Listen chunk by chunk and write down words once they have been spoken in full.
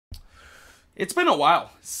It's been a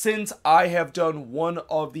while since I have done one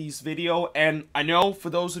of these video, and I know for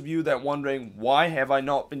those of you that wondering why have I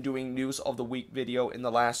not been doing news of the week video in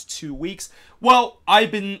the last 2 weeks, well,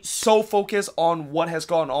 I've been so focused on what has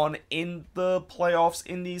gone on in the playoffs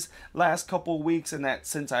in these last couple of weeks, and that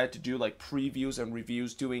since I had to do like previews and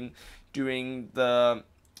reviews during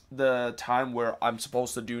the time where I'm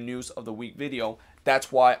supposed to do news of the week video,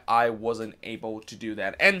 that's why I wasn't able to do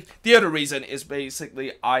that. And the other reason is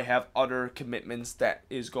basically I have other commitments that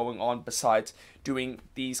is going on besides doing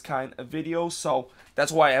these kind of videos. So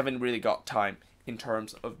that's why I haven't really got time in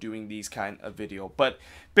terms of doing these kind of video. But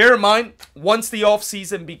bear in mind, once the off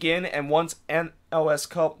season begin and once MLS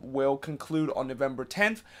Cup will conclude on November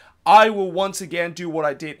 10th, I will once again do what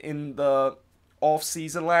I did in the off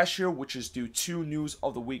season last year, which is do 2 news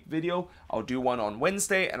of the week video. I'll do one on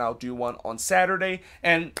Wednesday and I'll do one on Saturday.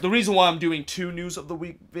 And the reason why I'm doing 2 news of the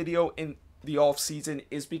week video in the off season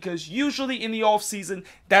is because usually in the off season,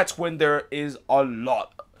 that's when there is a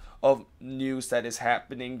lot of news that is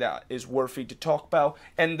happening that is worthy to talk about,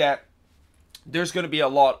 and that there's going to be a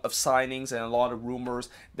lot of signings and a lot of rumors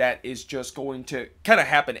that is just going to kind of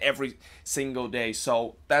happen every single day.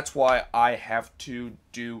 So that's why I have to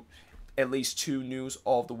do at least 2 news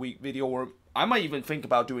of the week video, or I might even think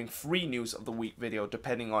about doing 3 news of the week video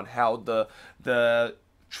depending on how the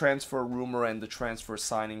transfer rumor and the transfer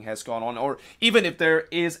signing has gone on, or even if there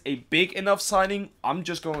is a big enough signing, I'm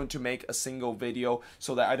just going to make a single video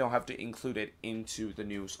so that I don't have to include it into the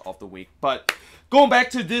news of the week. But going back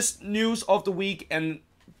to this news of the week, and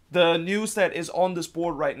the news that is on this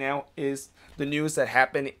board right now is the news that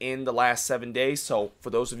happened in the last 7 days. So for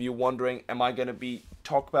those of you wondering, am I going to be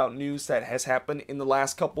talk about news that has happened in the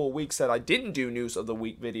last couple of weeks that I didn't do news of the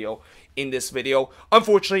week video in this video?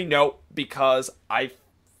 Unfortunately, no, because I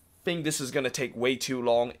think this is going to take way too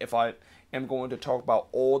long if I am going to talk about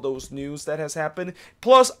all those news that has happened.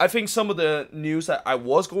 Plus, I think some of the news that I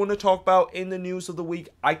was going to talk about in the news of the week,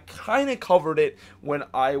 I kind of covered it when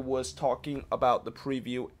I was talking about the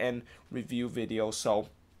preview and review video. So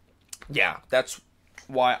yeah, that's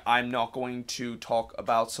why I'm not going to talk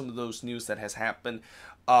about some of those news that has happened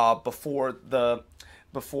before the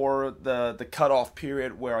cutoff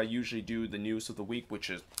period where I usually do the news of the week, which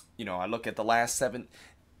is, I look at the last 7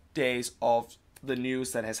 days of the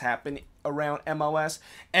news that has happened around MLS.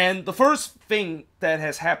 And the first thing that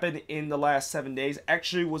has happened in the last 7 days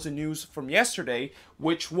actually was a news from yesterday,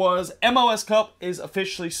 which was MLS Cup is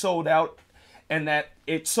officially sold out, and that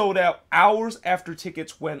it sold out hours after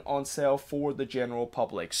tickets went on sale for the general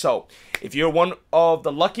public. So if you're one of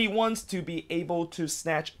the lucky ones to be able to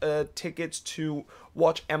snatch tickets to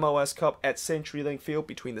watch MLS Cup at CenturyLink Field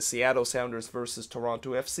between the Seattle Sounders versus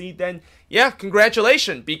Toronto FC, then yeah,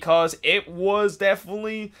 congratulations, because it was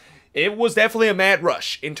definitely a mad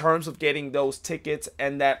rush in terms of getting those tickets,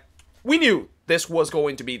 and that we knew this was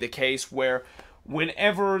going to be the case where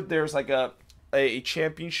whenever there's like a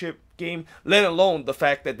championship game, let alone the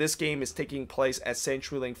fact that this game is taking place at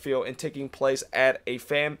CenturyLink Field and taking place at a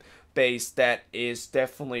fan base that is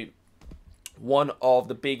definitely one of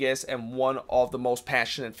the biggest and one of the most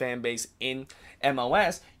passionate fan base in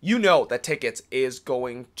MLS, you know that tickets is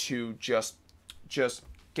going to just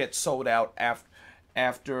get sold out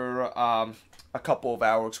after a couple of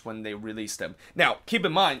hours when they release them. Now, keep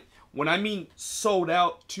in mind, when I mean sold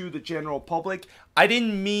out to the general public, I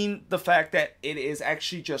didn't mean the fact that it is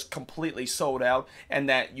actually just completely sold out and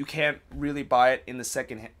that you can't really buy it in the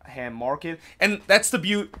second-hand market. And that's the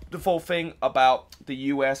beautiful thing about the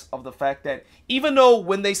US, of the fact that even though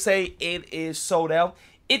when they say it is sold out,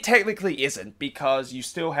 it technically isn't, because you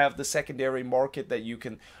still have the secondary market that you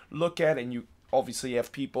can look at, and you obviously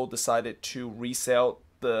have people decided to resell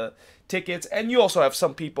the tickets, and you also have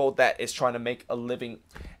some people that is trying to make a living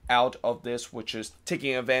out of this, which is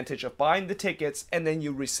taking advantage of buying the tickets and then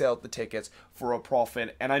you resell the tickets for a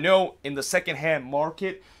profit. And I know in the second-hand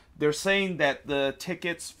market, they're saying that the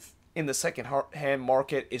tickets in the second-hand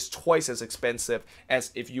market is twice as expensive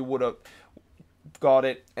as if you would have got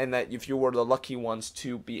it, and that if you were the lucky ones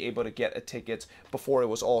to be able to get a ticket before it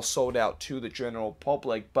was all sold out to the general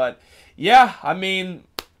public. But yeah, I mean,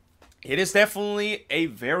 it is definitely a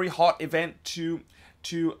very hot event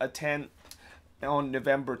to attend on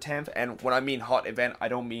November 10th. And when I mean hot event, I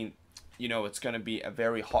don't mean, it's going to be a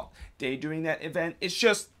very hot day during that event. It's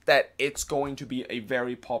just that it's going to be a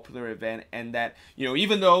very popular event, and that,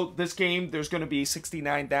 even though this game, there's going to be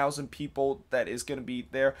 69,000 people that is going to be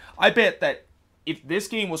there, I bet that if this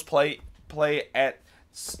game was play at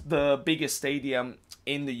the biggest stadium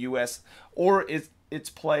in the US, or it's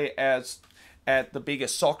play as at the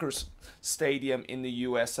biggest soccer stadium in the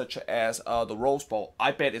U.S., such as the Rose Bowl,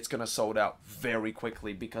 I bet it's going to sold out very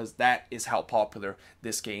quickly, because that is how popular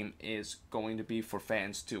this game is going to be for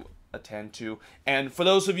fans to attend to. And for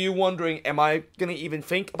those of you wondering, am I going to even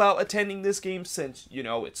think about attending this game, since, you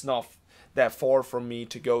know, it's not that far from me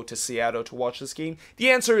to go to Seattle to watch this game? The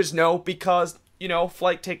answer is no, because, you know,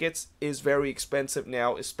 flight tickets is very expensive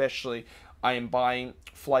now, especially I am buying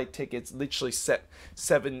flight tickets literally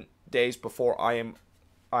 7 days before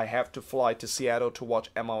I have to fly to Seattle to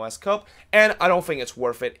watch MLS Cup, and I don't think it's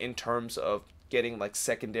worth it in terms of getting like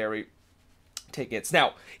secondary tickets.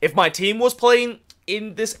 Now, if my team was playing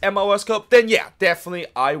in this MLS Cup, then yeah, definitely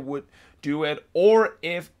I would do it. Or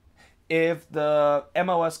if the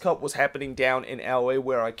MLS Cup was happening down in LA,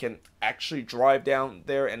 where I can actually drive down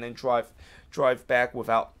there and then drive back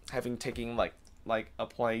without having taking like a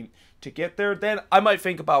plane to get there, then I might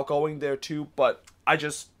think about going there too. But I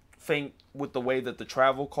just think with the way that the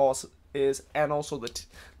travel cost is, and also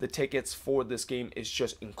the tickets for this game is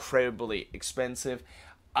just incredibly expensive,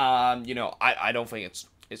 you know, I don't think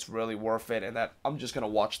it's really worth it, and that I'm just gonna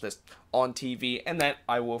watch this on TV, and then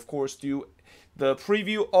I will of course do the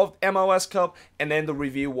preview of MLS Cup, and then the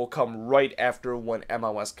review will come right after when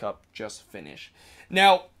MLS Cup just finished.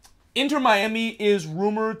 Now, Inter Miami is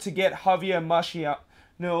rumored to get Javier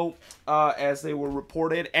Mascherano, as they were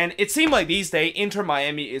reported, and it seemed like these days Inter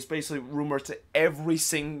Miami is basically rumored to every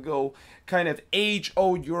single kind of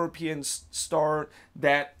age-old European star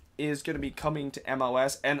that is going to be coming to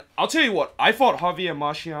MLS. And I'll tell you what, I thought Javier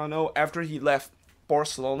Mascherano, after he left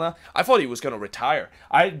Barcelona, I thought he was going to retire.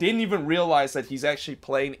 I didn't even realize that he's actually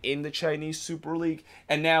playing in the Chinese Super League,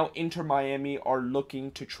 and now Inter Miami are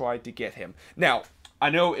looking to try to get him. Now,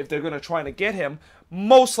 I know if they're going to try to get him,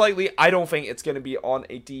 most likely I don't think it's going to be on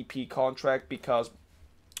a DP contract, because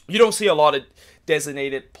you don't see a lot of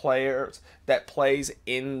designated players that plays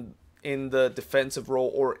in the defensive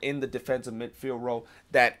role or in the defensive midfield role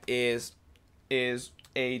that is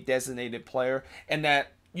a designated player. And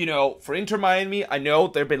that, you know, for Inter Miami, I know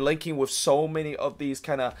they've been linking with so many of these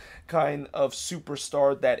kind of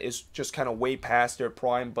superstar that is just kind of way past their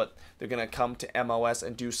prime, but they're going to come to MLS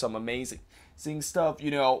and do some amazing stuff.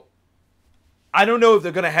 You know, I don't know if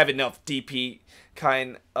they're going to have enough DP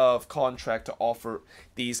kind of contract to offer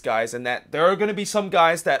these guys, and that there are going to be some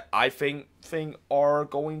guys that I think are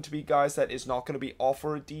going to be guys that is not going to be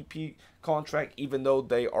offered a DP contract, even though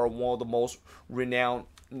they are one of the most renowned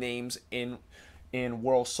names in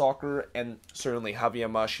world soccer, and certainly Javier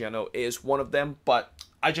Mascherano is one of them. But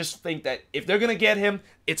I just think that if they're going to get him,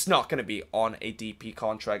 it's not going to be on a DP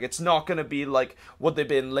contract. It's not going to be like what they've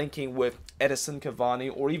been linking with Edison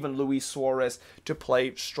Cavani or even Luis Suarez to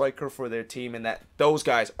play striker for their team, and that those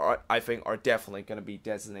guys I think are definitely going to be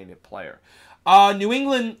designated player. New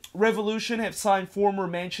England Revolution have signed former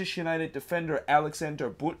Manchester United defender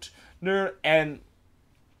Alexander Büttner, and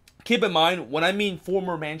keep in mind, when I mean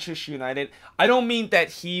former Manchester United, I don't mean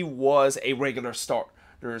that he was a regular starter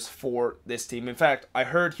for this team. In fact, I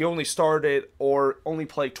heard he only started or only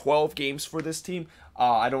played 12 games for this team.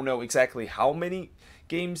 I don't know exactly how many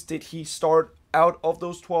games did he start out of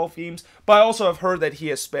those 12 games, but I also have heard that he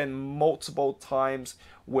has spent multiple times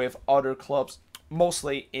with other clubs,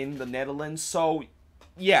 mostly in the Netherlands. So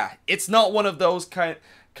yeah, it's not one of those kind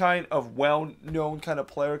of well-known kind of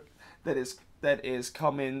player that is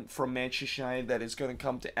coming from Manchester United that is going to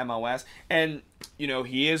come to MLS. And you know,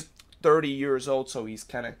 he is 30 years old, so he's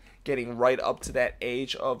kind of getting right up to that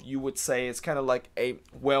age of, you would say, it's kind of like a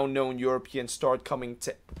well-known European star coming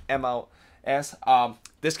to MLS.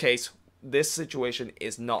 This situation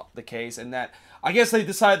is not the case, and that I guess they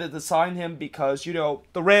decided to sign him because, you know,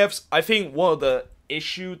 the Revs, I think one of the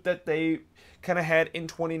issue that they kind of had in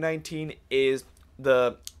 2019 is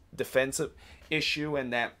the defensive issue,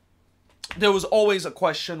 and that there was always a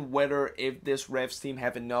question whether if this Revs team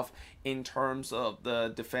have enough in terms of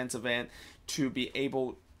the defensive end to be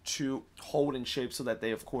able to hold in shape so that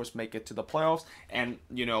they of course make it to the playoffs. And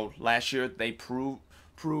you know, last year they prove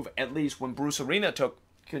at least when Bruce Arena took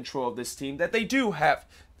control of this team that they do have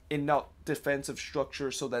enough defensive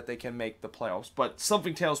structure so that they can make the playoffs. But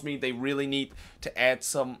something tells me they really need to add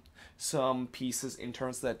some pieces in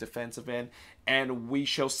terms of that defensive end, and we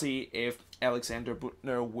shall see if Alexander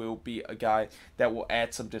Büttner will be a guy that will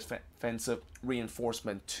add some defensive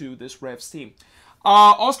reinforcement to this Revs team.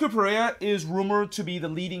 Oscar Pereira is rumored to be the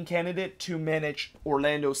leading candidate to manage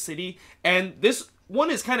Orlando City, and this one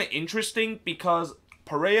is kind of interesting because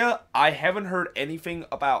Pereira, I haven't heard anything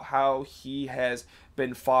about how he has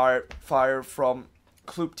been fired from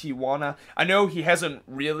Club Tijuana. I know he hasn't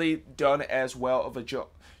really done as well of a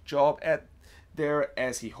job at there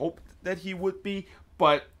as he hoped that he would be,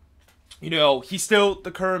 but you know, he's still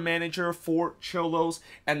the current manager for Cholos,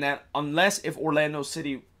 and that unless if Orlando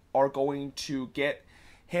City are going to get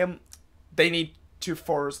him, they need to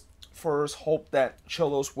first hope that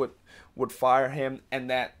Cholos would fire him, and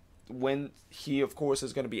that when he of course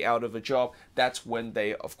is going to be out of a job, that's when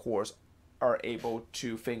they of course are able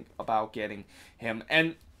to think about getting him.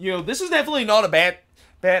 And you know, this is definitely not a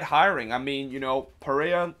bad hiring. I mean, you know,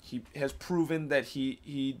 Perea, he has proven that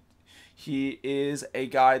he is a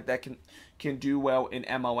guy that can do well in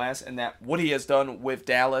MLS, and that what he has done with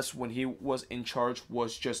Dallas when he was in charge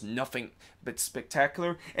was just nothing but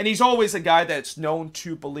spectacular. And he's always a guy that's known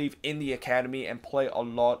to believe in the academy and play a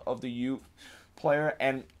lot of the youth player.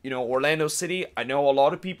 And you know, Orlando City, I know a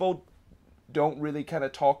lot of people don't really kind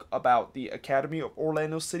of talk about the academy of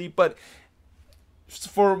Orlando City, but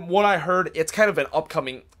from what I heard, it's kind of an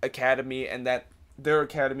upcoming academy, and that their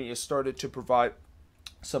academy is started to provide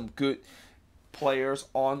some good players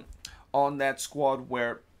on that squad,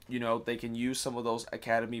 where you know they can use some of those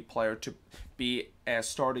academy players to be as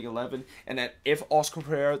starting 11, and that if Oscar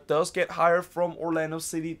Pereira does get hired from Orlando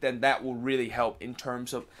City, then that will really help in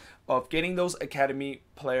terms of getting those academy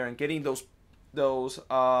player and getting those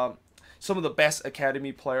some of the best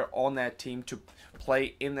academy player on that team to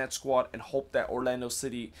play in that squad, and hope that Orlando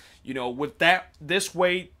City, you know, with this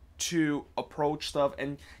way to approach stuff,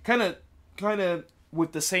 and kind of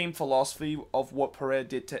with the same philosophy of what Pereira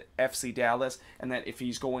did to FC Dallas, and that if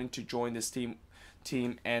he's going to join this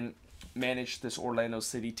team and manage this Orlando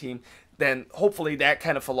City team, then hopefully that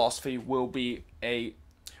kind of philosophy will be a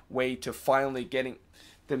way to finally getting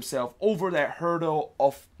themselves over that hurdle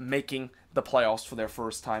of making the playoffs for their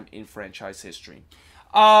first time in franchise history.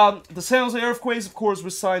 The San Jose Earthquakes, of course, will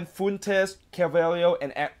sign Fuentes, Carvalho,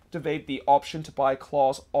 and activate the option to buy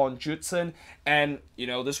clause on Judson. And you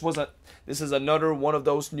know, this is another one of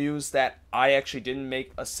those news that I actually didn't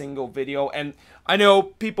make a single video. And I know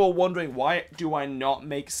people wondering, why do I not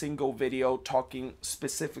make single video talking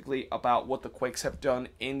specifically about what the Quakes have done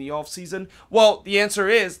in the offseason? Well, the answer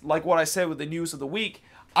is, like what I said with the news of the week,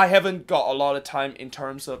 I haven't got a lot of time in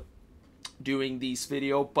terms of doing these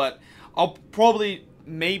video, but I'll probably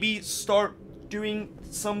maybe start doing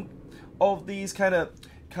some of these kind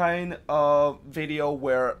of video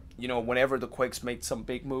where, you know, whenever the Quakes make some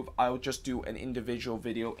big move, I'll just do an individual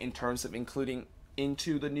video in terms of including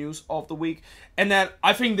into the news of the week. And that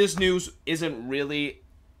I think this news isn't really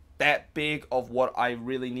that big of what I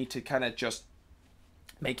really need to kind of just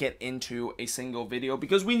make it into a single video,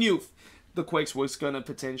 because we knew the Quakes was going to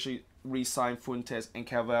potentially re-sign Fuentes and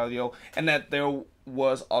Carvalho, and that there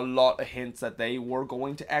was a lot of hints that they were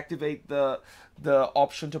going to activate the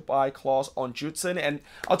option to buy clause on Judson. And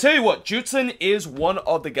I'll tell you what, Judson is one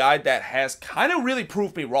of the guys that has kind of really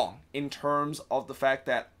proved me wrong in terms of the fact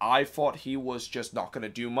that I thought he was just not going to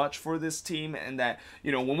do much for this team, and that,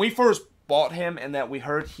 you know, when we first bought him and that we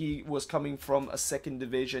heard he was coming from a second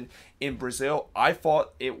division in Brazil, I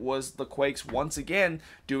thought it was the Quakes once again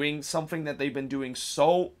doing something that they've been doing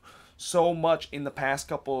so much in the past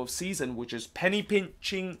couple of seasons, which is penny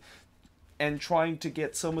pinching and trying to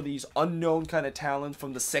get some of these unknown kind of talent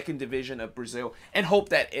from the second division of Brazil and hope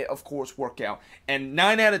that it of course work out. And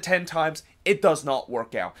 9 out of 10 times it does not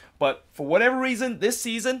work out. But for whatever reason this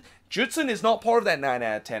season, Judson is not part of that 9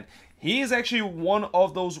 out of 10. He is actually one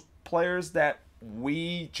of those players that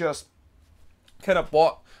we just kind of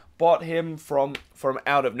bought him from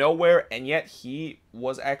out of nowhere, and yet he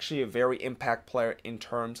was actually a very impact player in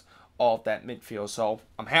terms of that midfield. So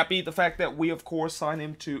I'm happy the fact that we of course sign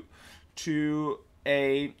him to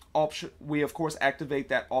a option. We of course activate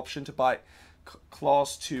that option to buy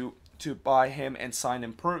clause to buy him and sign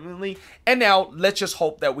him permanently. And now let's just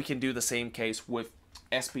hope that we can do the same case with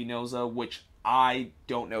Espinoza, which I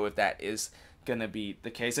don't know if that is gonna be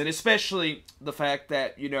the case. And especially the fact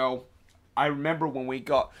that, you know, I remember when we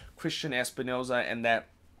got Christian Espinoza and that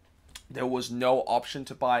there was no option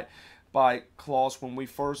to buy clause when we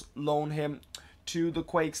first loaned him to the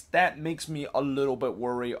Quakes. That makes me a little bit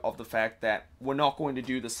worried of the fact that we're not going to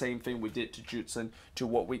do the same thing we did to Judson to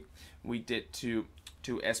what we did to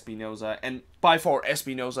Espinoza. And by far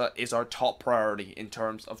Espinoza is our top priority in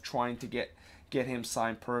terms of trying to get him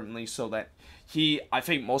signed permanently, so that he, I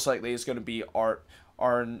think most likely, is going to be our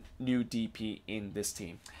new DP in this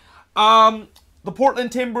team. The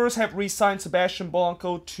Portland Timbers have re-signed Sebastian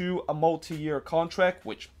Blanco to a multi-year contract,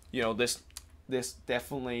 which, you know, this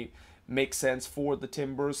definitely makes sense for the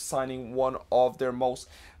Timbers, signing one of their most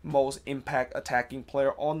impact attacking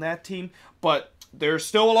player on that team. But there's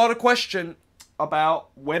still a lot of question about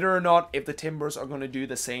whether or not if the Timbers are going to do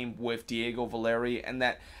the same with Diego Valeri, and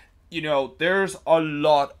that there's a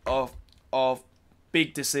lot of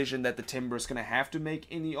big decision that the Timbers going to have to make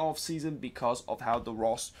in the offseason because of how the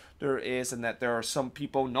roster is, and that there are some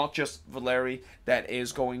people, not just Valeri, that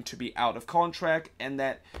is going to be out of contract, and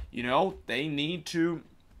that, they need to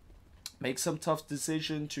make some tough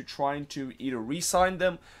decision to trying to either re-sign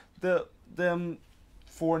them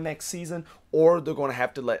for next season, or they're going to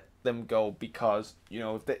have to let them go because,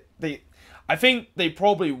 if they I think they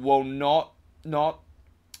probably will not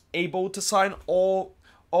able to sign all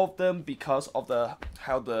of them because of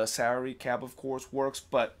how the salary cap, of course, works.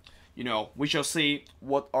 But we shall see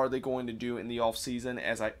what are they going to do in the offseason.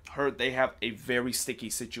 As I heard, they have a very sticky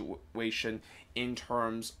situation in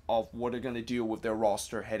terms of what they're going to do with their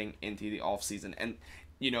roster heading into the offseason. And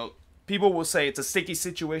people will say it's a sticky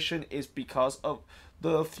situation is because of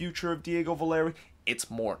the future of Diego Valeri. It's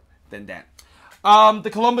more than that. The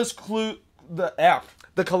Columbus Crew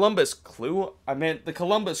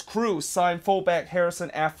signed fullback Harrison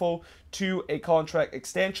Affo to a contract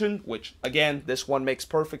extension, which, again, this one makes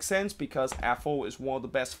perfect sense because Affo is one of the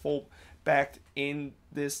best fullback in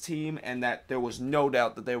this team, and that there was no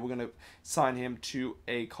doubt that they were going to sign him to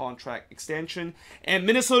a contract extension. And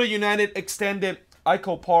Minnesota United extended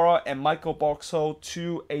Iko Para and Michael Boxall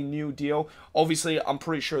to a new deal. Obviously, I'm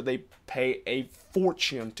pretty sure they pay a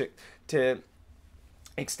fortune to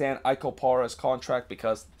extend Iko Para's contract,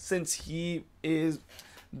 because since he is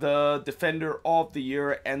the defender of the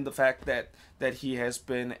year and the fact that he has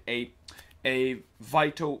been a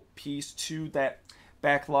vital piece to that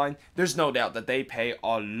back line, there's no doubt that they pay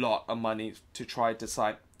a lot of money to try to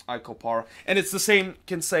sign Iko Para. And it's the same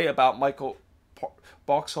can say about Michael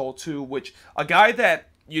Boxall too, which a guy that,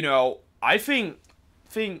 I think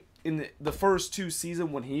in the first two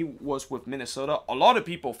seasons when he was with Minnesota, a lot of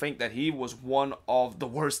people think that he was one of the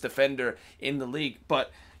worst defender in the league.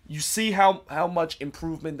 But you see how much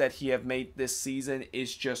improvement that he have made this season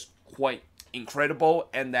is just quite incredible,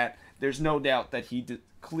 and that there's no doubt that he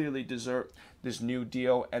clearly deserved this new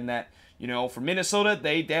deal, and that, for Minnesota,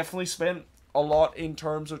 they definitely spent a lot in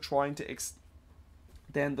terms of trying to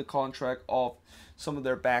extend the contract of some of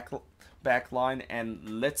their back line,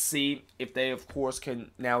 and let's see if they, of course,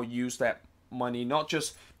 can now use that money not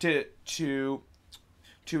just to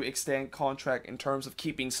extend contract in terms of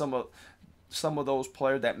keeping some of those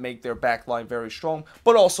players that make their back line very strong,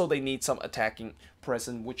 but also they need some attacking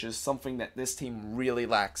presence, which is something that this team really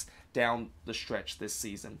lacks down the stretch this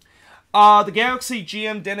season. The Galaxy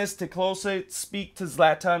GM Dennis Ticlose speak to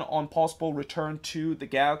Zlatan on possible return to the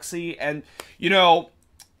Galaxy, and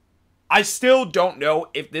I still don't know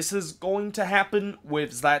if this is going to happen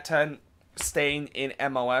with Zlatan staying in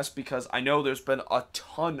MLS, because I know there's been a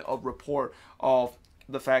ton of report of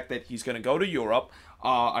the fact that he's going to go to Europe.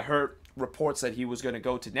 I heard reports that he was going to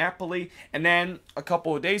go to Napoli, and then a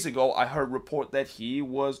couple of days ago I heard report that he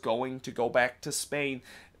was going to go back to Spain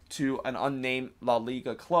to an unnamed La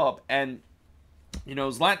Liga club. And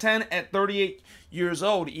Zlatan at 38 years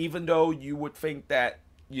old, even though you would think that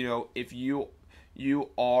if you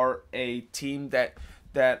are a team that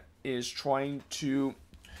is trying to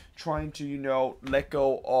let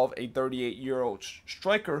go of a 38-year-old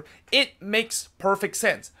striker, it makes perfect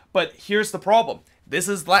sense. But here's the problem: this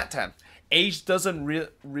is Zlatan. Age doesn't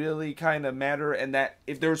really kind of matter, and that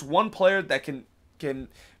if there's one player that can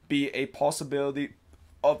be a possibility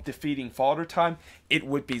of defeating Father Time, it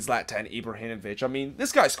would be Zlatan Ibrahimovic. I mean,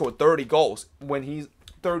 this guy scored 30 goals when he's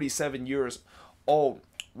 37 years old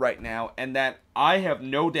right now, and that I have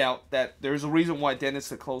no doubt that there's a reason why Dennis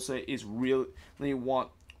Ticlose is really want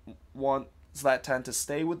Zlatan to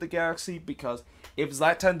stay with the Galaxy, because if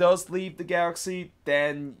Zlatan does leave the Galaxy,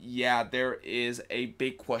 then yeah, there is a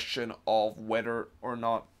big question of whether or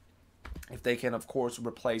not if they can, of course,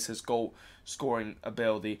 replace his goal scoring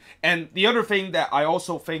ability. And the other thing that I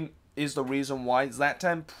also think is the reason why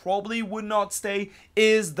Zlatan probably would not stay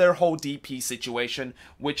is their whole DP situation,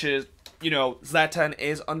 which is, Zlatan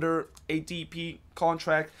is under a DP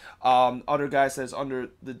contract. Other guys that's under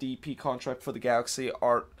the DP contract for the Galaxy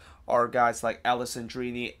are guys like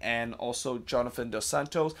Alessandrini and also Jonathan Dos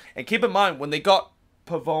Santos. And keep in mind, when they got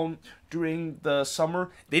Pavone during the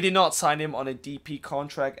summer, they did not sign him on a DP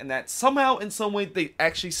contract, and that somehow in some way they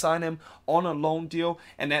actually signed him on a loan deal,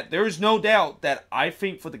 and that there is no doubt that I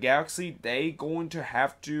think for the Galaxy, they going to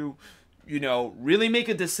have to, really make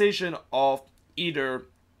a decision of either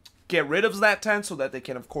get rid of Zlatan so that they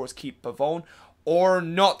can, of course, keep Pavone, or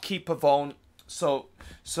not keep Pavone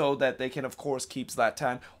so that they can of course keep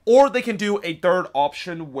Zlatan, or they can do a third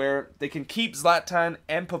option where they can keep Zlatan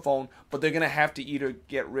and Pavone, but they're gonna have to either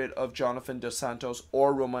get rid of Jonathan Dos Santos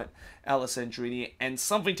or Roman Alessandrini, and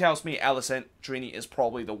something tells me Alessandrini is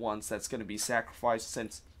probably the ones that's gonna be sacrificed,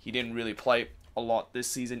 since he didn't really play a lot this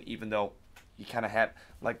season, even though he kind of had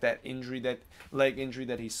like that injury, that leg injury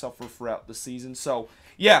that he suffered throughout the season. So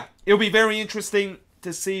yeah, it'll be very interesting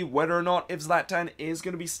to see whether or not if Zlatan is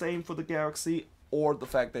going to be staying for the Galaxy, or the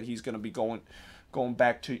fact that he's going to be going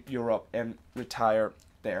back to Europe and retire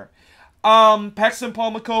there. Paxton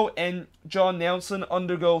Pomako and John Nelson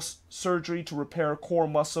undergo surgery to repair core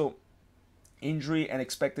muscle injury and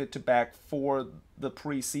expected to back for the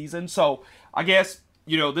preseason. So I guess,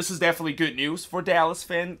 you know, this is definitely good news for Dallas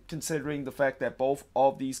fan, considering the fact that both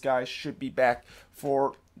of these guys should be back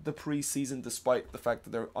for the preseason, despite the fact that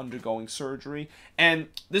they're undergoing surgery. And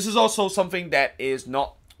this is also something that is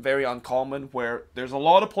not very uncommon, where there's a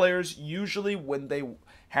lot of players, usually when they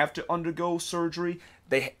have to undergo surgery,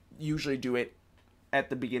 they usually do it at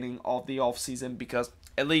the beginning of the offseason, because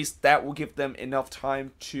at least that will give them enough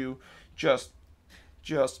time to just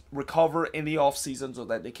recover in the offseason, so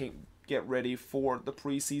that they can get ready for the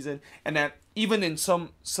preseason. And that even in some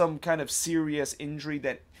kind of serious injury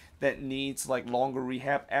that needs like longer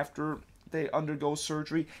rehab after they undergo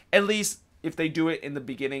surgery, at least if they do it in the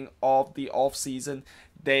beginning of the off season,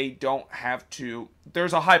 they don't have to,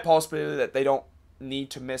 there's a high possibility that they don't need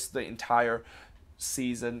to miss the entire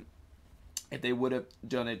season if they would have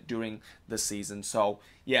done it during the season. So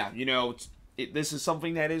yeah, you know, this is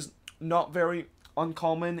something that is not very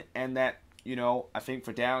uncommon, and that, you know, I think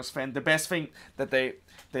for Dallas fans, the best thing that they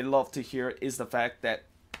love to hear is the fact that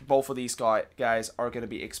both of these guys are going to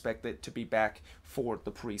be expected to be back for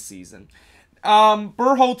the preseason.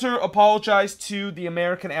 Berhalter apologized to the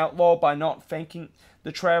American Outlaw by not thanking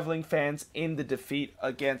the traveling fans in the defeat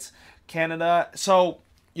against Canada. So,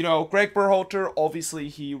 you know, Greg Berhalter, obviously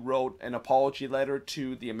he wrote an apology letter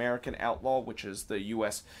to the American Outlaw, which is the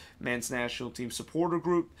U.S. men's national team supporter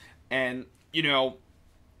group. And, you know,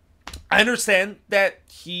 I understand that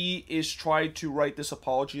he is trying to write this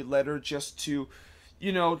apology letter just to,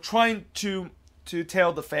 you know, trying to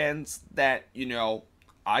tell the fans that, you know,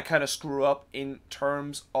 I kind of screw up in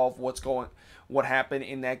terms of what happened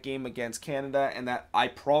in that game against Canada, and that I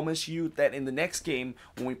promise you that in the next game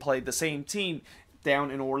when we play the same team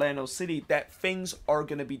down in Orlando City, that things are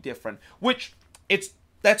going to be different. Which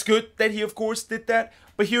that's good that he of course did that,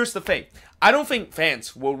 but here's the thing. I don't think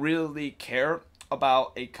fans will really care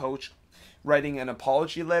about a coach writing an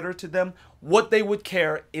apology letter to them. What they would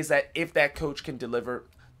care is that if that coach can deliver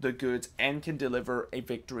the goods and can deliver a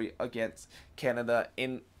victory against Canada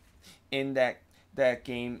in that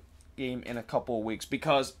game in a couple of weeks.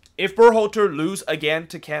 Because if Berhalter lose again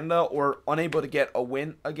to Canada, or unable to get a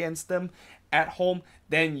win against them at home,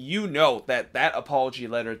 then you know that apology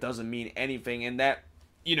letter doesn't mean anything, and that,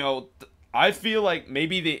 you know, I feel like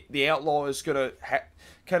maybe the Outlaw is gonna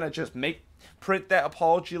kind of just print that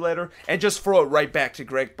apology letter and just throw it right back to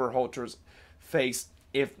Greg Berhalter's face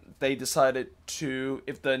if they decided to,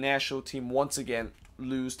 if the national team once again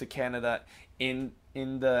lose to Canada in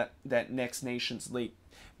that next Nations League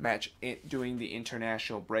match during the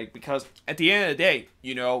international break. Because at the end of the day,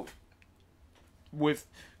 you know, with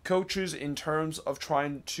coaches in terms of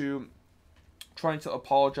trying to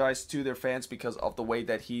apologize to their fans because of the way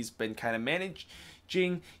that he's been kind of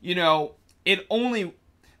managing, you know, it only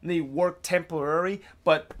work temporary,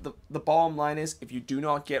 but the bottom line is, if you do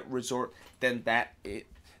not get resort, then that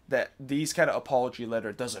these kind of apology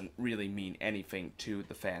letter doesn't really mean anything to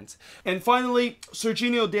the fans. And finally,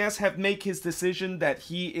 Sergiño Dest have made his decision that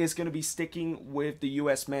he is going to be sticking with the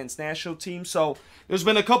U.S. men's national team. So there's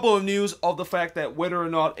been a couple of news of the fact that whether or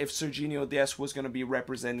not if Sergiño Dest was going to be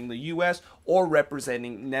representing the U.S. or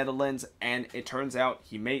representing Netherlands, and it turns out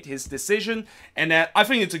he made his decision, and that I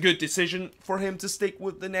think it's a good decision for him to stick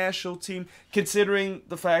with the national team, considering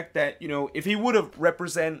the fact that, you know, if he would have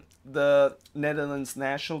represented the Netherlands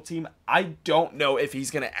national team, I don't know if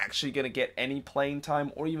he's actually gonna get any playing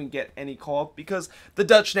time or even get any call, because the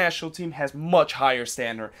Dutch national team has much higher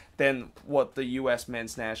standard than what the U.S.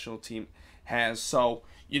 men's national team has. So,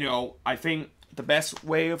 you know, I think the best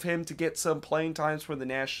way of him to get some playing times for the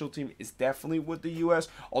national team is definitely with the U.S.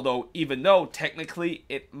 Although, even though technically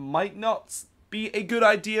it might not be a good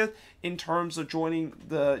idea in terms of joining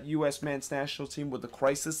the U.S. men's national team with the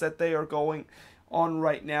crisis that they are going on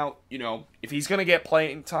right now, you know, if he's going to get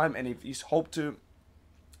playing time and if he's hoped to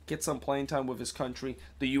get some playing time with his country,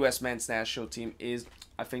 the U.S. men's national team is,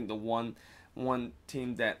 I think, the one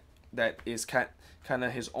team that that is kind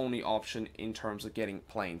of his only option in terms of getting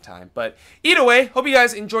playing time. But either way, hope you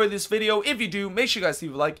guys enjoyed this video. If you do, make sure you guys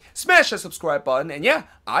leave a like, smash that subscribe button, and yeah,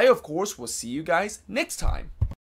 I of course will see you guys next time.